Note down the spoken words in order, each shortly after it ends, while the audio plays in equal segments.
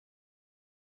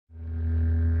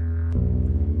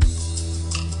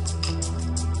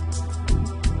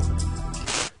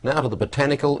Now to the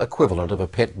botanical equivalent of a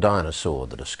pet dinosaur,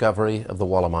 the discovery of the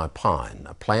Wollemi Pine,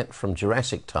 a plant from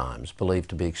Jurassic times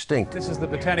believed to be extinct. This is the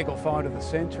botanical find of the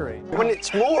century. When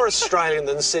it's more Australian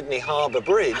than Sydney Harbour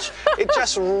Bridge, it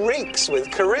just reeks with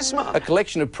charisma. A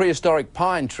collection of prehistoric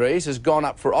pine trees has gone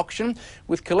up for auction,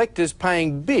 with collectors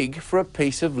paying big for a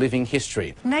piece of living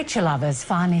history. Nature lovers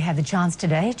finally had the chance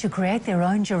today to create their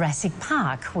own Jurassic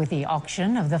Park with the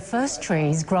auction of the first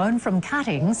trees grown from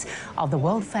cuttings of the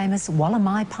world-famous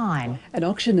Wollemi Pine. An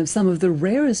auction of some of the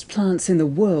rarest plants in the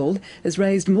world has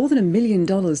raised more than $1 million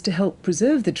to help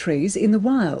preserve the trees in the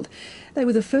wild. They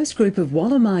were the first group of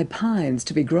Wollemi pines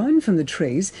to be grown from the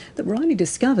trees that were only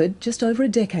discovered just over a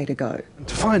decade ago.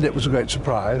 To find it was a great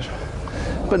surprise,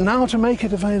 but now to make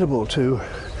it available to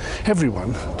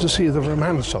everyone, to see the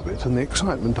romance of it and the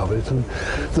excitement of it and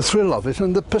the thrill of it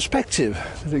and the perspective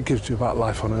that it gives you about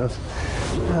life on Earth,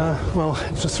 well,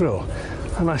 it's a thrill.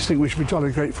 And I think we should be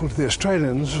jolly grateful to the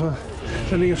Australians for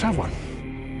letting us have one.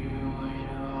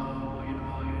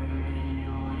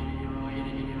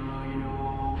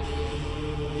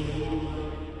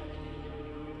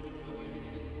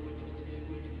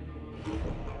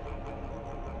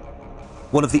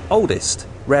 One of the oldest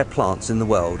rare plants in the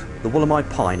world, the Wollemi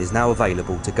Pine is now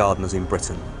available to gardeners in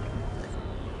Britain.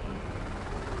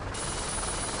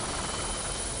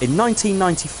 In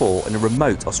 1994, in a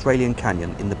remote Australian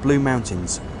canyon in the Blue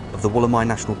Mountains of the Wollemi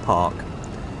National Park,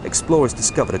 explorers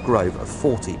discovered a grove of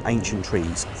 40 ancient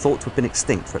trees thought to have been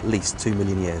extinct for at least 2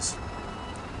 million years.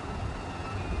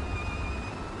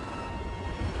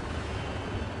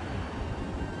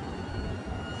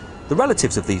 The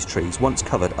relatives of these trees once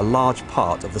covered a large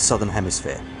part of the southern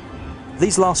hemisphere.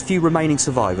 These last few remaining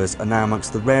survivors are now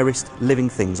amongst the rarest living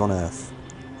things on Earth.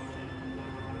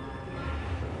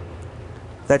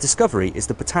 Their discovery is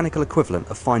the botanical equivalent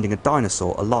of finding a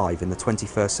dinosaur alive in the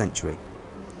 21st century.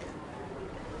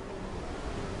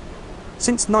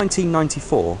 Since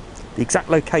 1994, the exact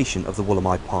location of the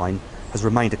Wollemi Pine has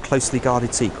remained a closely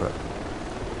guarded secret.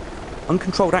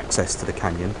 Uncontrolled access to the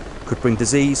canyon could bring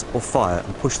disease or fire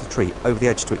and push the tree over the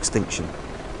edge to extinction.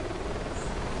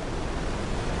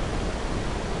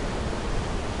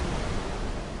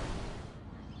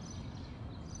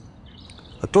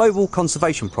 A global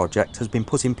conservation project has been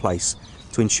put in place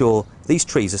to ensure these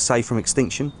trees are safe from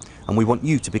extinction, and we want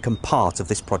you to become part of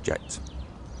this project.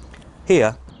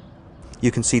 Here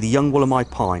you can see the young Wollemi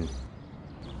Pine,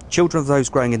 children of those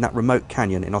growing in that remote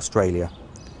canyon in Australia.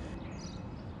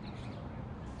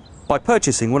 By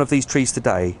purchasing one of these trees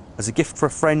today as a gift for a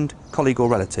friend, colleague or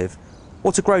relative,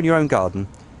 or to grow in your own garden,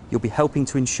 you'll be helping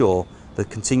to ensure the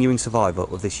continuing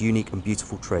survival of this unique and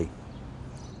beautiful tree.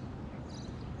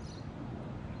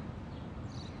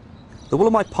 The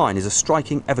Wollemi Pine is a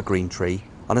striking evergreen tree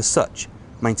and as such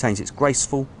maintains its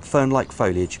graceful fern-like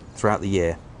foliage throughout the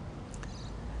year.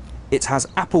 It has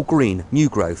apple green new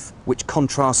growth which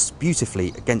contrasts beautifully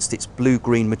against its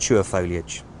blue-green mature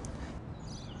foliage.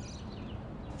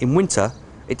 In winter,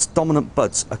 its dominant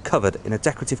buds are covered in a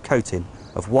decorative coating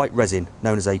of white resin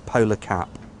known as a polar cap.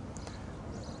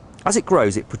 As it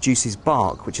grows, it produces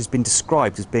bark which has been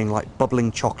described as being like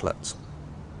bubbling chocolate.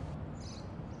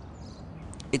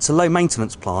 It's a low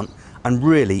maintenance plant and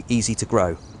really easy to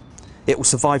grow. It will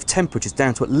survive temperatures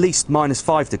down to at least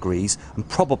 -5 degrees and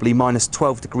probably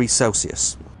 -12 degrees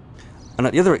Celsius. And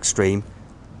at the other extreme,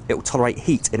 it will tolerate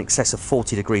heat in excess of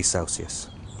 40 degrees Celsius.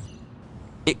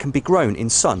 It can be grown in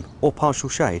sun or partial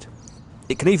shade.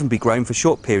 It can even be grown for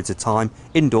short periods of time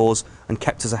indoors and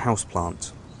kept as a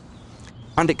houseplant.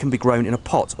 And it can be grown in a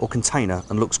pot or container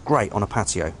and looks great on a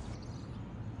patio.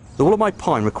 The Wollemi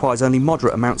Pine requires only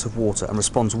moderate amounts of water and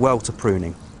responds well to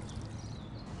pruning.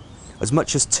 As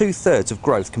much as 2/3 of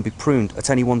growth can be pruned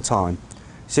at any one time,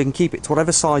 so you can keep it to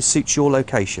whatever size suits your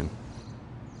location.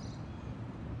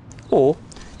 Or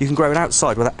you can grow it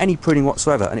outside without any pruning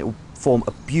whatsoever and it will form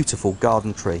a beautiful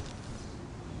garden tree.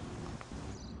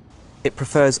 It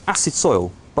prefers acid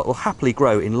soil but will happily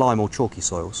grow in lime or chalky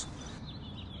soils.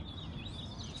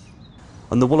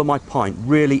 And the Wollemi Pine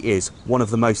really is one of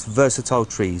the most versatile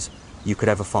trees you could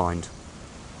ever find.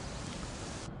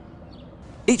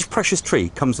 Each precious tree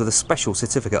comes with a special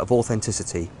certificate of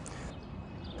authenticity,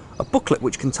 a booklet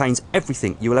which contains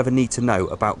everything you will ever need to know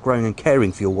about growing and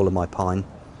caring for your Wollemi Pine,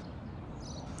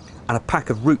 and a pack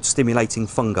of root-stimulating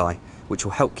fungi which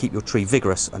will help keep your tree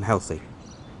vigorous and healthy.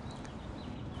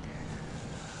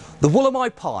 The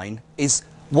Wollemi Pine is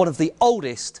one of the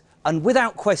oldest and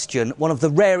without question one of the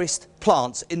rarest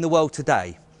plants in the world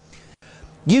today.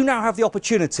 You now have the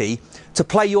opportunity to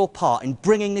play your part in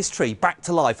bringing this tree back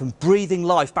to life and breathing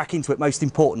life back into it, most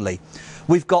importantly.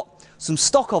 We've got some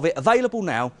stock of it available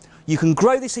now. You can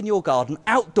grow this in your garden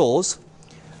outdoors.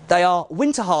 They are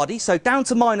winter hardy, so down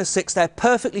to -6, they're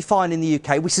perfectly fine in the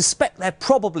UK. We suspect they're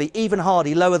probably even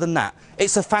hardy lower than that.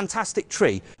 It's a fantastic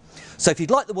tree. So if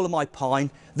you'd like the Wollemi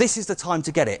Pine, this is the time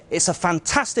to get it. It's a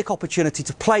fantastic opportunity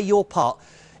to play your part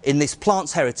in this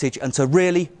plant's heritage and to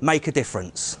really make a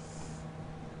difference.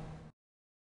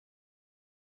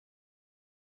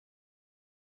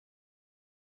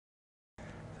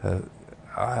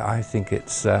 I think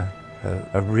it's a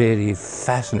really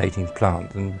fascinating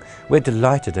plant, and we're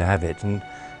delighted to have it, and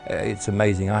it's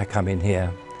amazing. I come in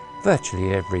here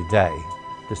virtually every day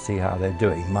to see how they're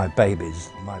doing. My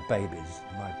babies.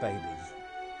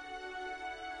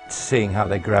 Seeing how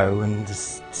they grow and to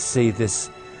see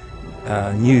this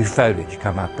new foliage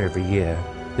come up every year,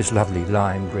 this lovely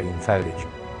lime green foliage.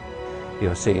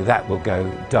 You'll see that will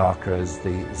go darker as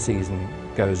the season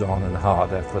goes on and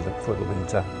harder for the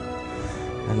winter.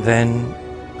 And then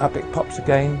up it pops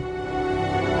again